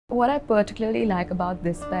What I particularly like about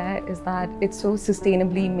this pair is that it's so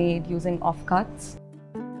sustainably made using offcuts.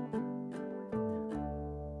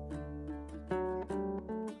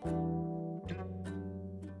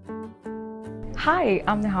 Hi,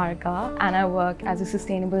 I'm Niharika and I work as a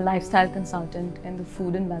sustainable lifestyle consultant in the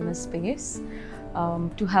food and wellness space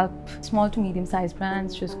to help small to medium-sized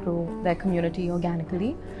brands just grow their community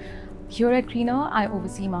organically. Here at Greener, I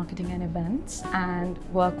oversee marketing and events and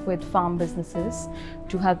work with farm businesses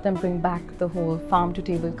to help them bring back the whole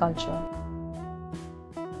farm-to-table culture.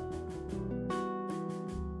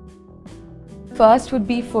 First would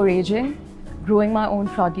be foraging, growing my own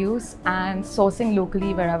produce and sourcing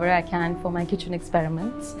locally wherever I can for my kitchen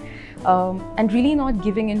experiments. And really not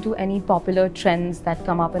giving into any popular trends that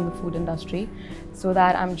come up in the food industry, so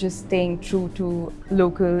that I'm just staying true to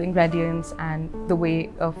local ingredients and the way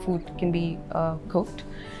food can be cooked.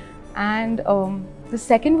 And the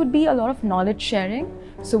second would be a lot of knowledge sharing.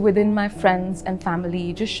 So within my friends and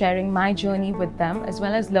family, just sharing my journey with them as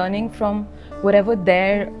well as learning from whatever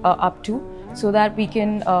they're up to, so that we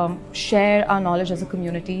can share our knowledge as a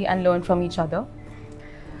community and learn from each other.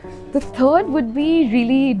 The third would be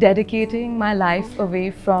really dedicating my life away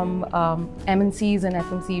from MNCs and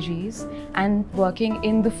FMCGs and working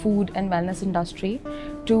in the food and wellness industry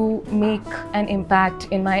to make an impact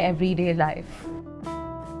in my everyday life.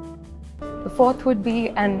 The fourth would be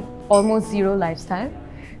an almost zero lifestyle.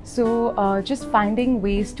 So just finding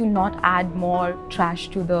ways to not add more trash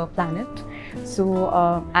to the planet.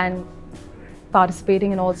 And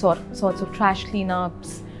participating in all sorts of trash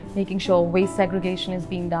cleanups, making sure waste segregation is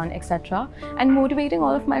being done, etc. And motivating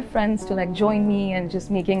all of my friends to join me and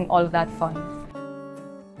just making all of that fun.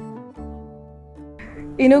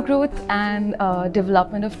 Inner growth and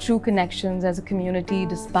development of true connections as a community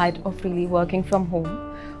despite of really working from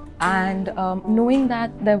home. And knowing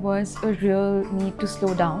that there was a real need to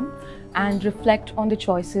slow down and reflect on the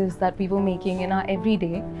choices that we were making in our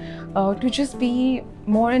everyday to just be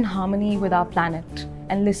more in harmony with our planet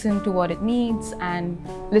and listen to what it needs and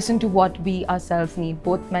listen to what we ourselves need,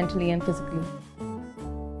 both mentally and physically.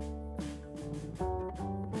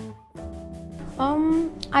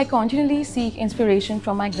 I continually seek inspiration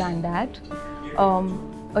from my granddad,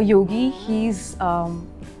 a yogi. He's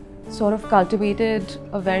sort of cultivated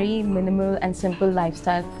a very minimal and simple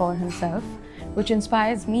lifestyle for himself, which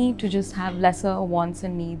inspires me to just have lesser wants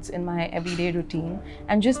and needs in my everyday routine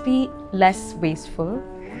and just be less wasteful.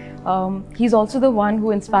 He's also the one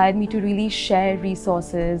who inspired me to really share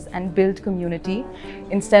resources and build community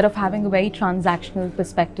instead of having a very transactional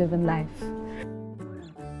perspective in life.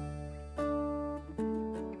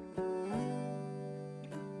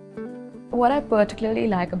 What I particularly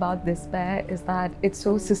like about this pair is that it's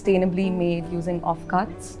so sustainably made using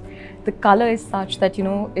offcuts. The color is such that,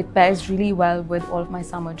 it pairs really well with all of my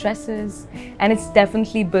summer dresses, and it's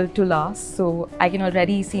definitely built to last. So I can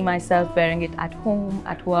already see myself wearing it at home,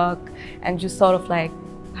 at work, and just sort of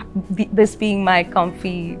this being my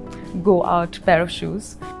comfy go-out pair of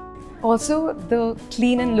shoes. Also, the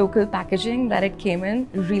clean and local packaging that it came in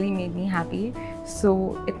really made me happy.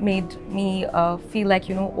 So it made me feel like,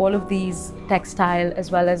 all of these textile as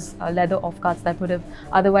well as leather offcuts that would have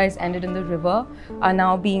otherwise ended in the river are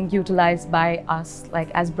now being utilized by us,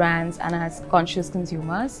 as brands and as conscious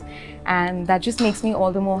consumers. And that just makes me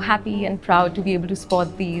all the more happy and proud to be able to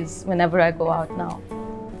spot these whenever I go out now.